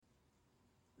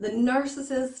The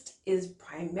narcissist is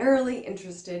primarily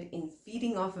interested in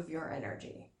feeding off of your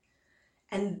energy.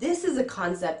 And this is a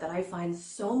concept that I find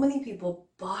so many people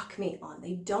balk me on.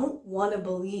 They don't want to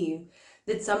believe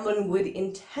that someone would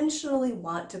intentionally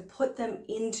want to put them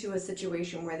into a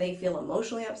situation where they feel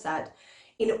emotionally upset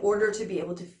in order to be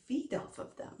able to feed off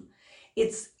of them.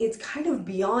 It's kind of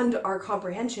beyond our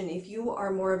comprehension. If you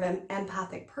are more of an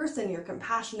empathic person, you're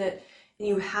compassionate, and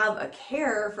you have a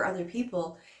care for other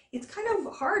people, it's kind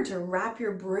of hard to wrap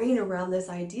your brain around this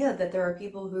idea that there are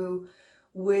people who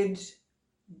would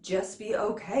just be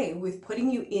okay with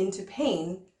putting you into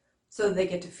pain so they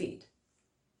get to feed.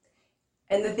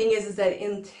 And the thing is that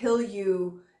until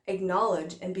you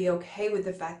acknowledge and be okay with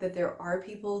the fact that there are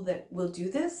people that will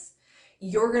do this,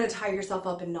 you're going to tie yourself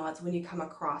up in knots when you come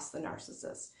across the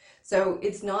narcissist. So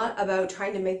it's not about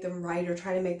trying to make them right or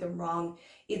trying to make them wrong.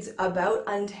 It's about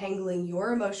untangling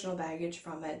your emotional baggage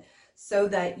from it so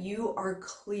that you are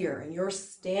clear and you're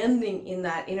standing in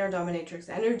that inner dominatrix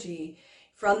energy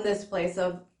from this place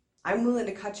of, I'm willing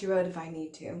to cut you out if I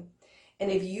need to. And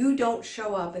if you don't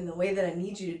show up in the way that I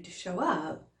need you to show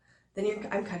up, then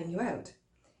I'm cutting you out.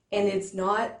 And it's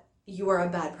not, you are a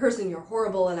bad person, you're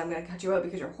horrible, and I'm going to cut you out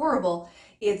because you're horrible.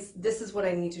 It's, this is what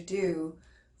I need to do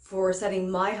for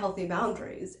setting my healthy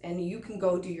boundaries, and you can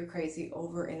go do your crazy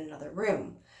over in another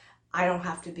room. I don't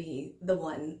have to be the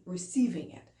one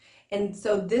receiving it. And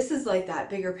so this is like that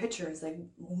bigger picture. Is like,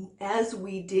 as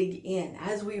we dig in,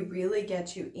 as we really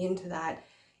get you into that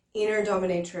inner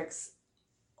dominatrix,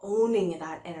 owning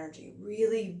that energy,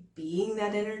 really being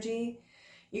that energy,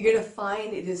 you're going to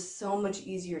find it is so much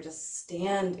easier to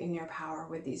stand in your power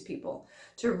with these people,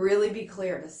 to really be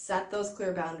clear, to set those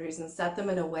clear boundaries and set them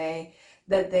in a way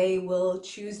that they will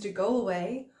choose to go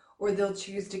away or they'll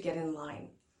choose to get in line.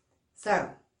 So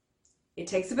it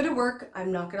takes a bit of work.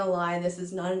 I'm not going to lie. This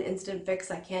is not an instant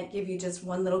fix. I can't give you just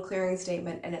one little clearing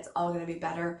statement and it's all going to be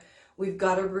better. We've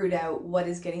got to root out what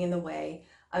is getting in the way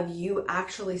of you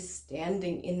actually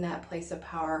standing in that place of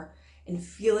power and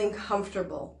feeling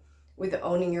comfortable with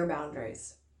owning your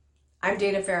boundaries. I'm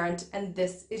Dana Ferrant, and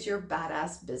this is your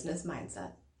Badass Business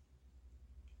Mindset.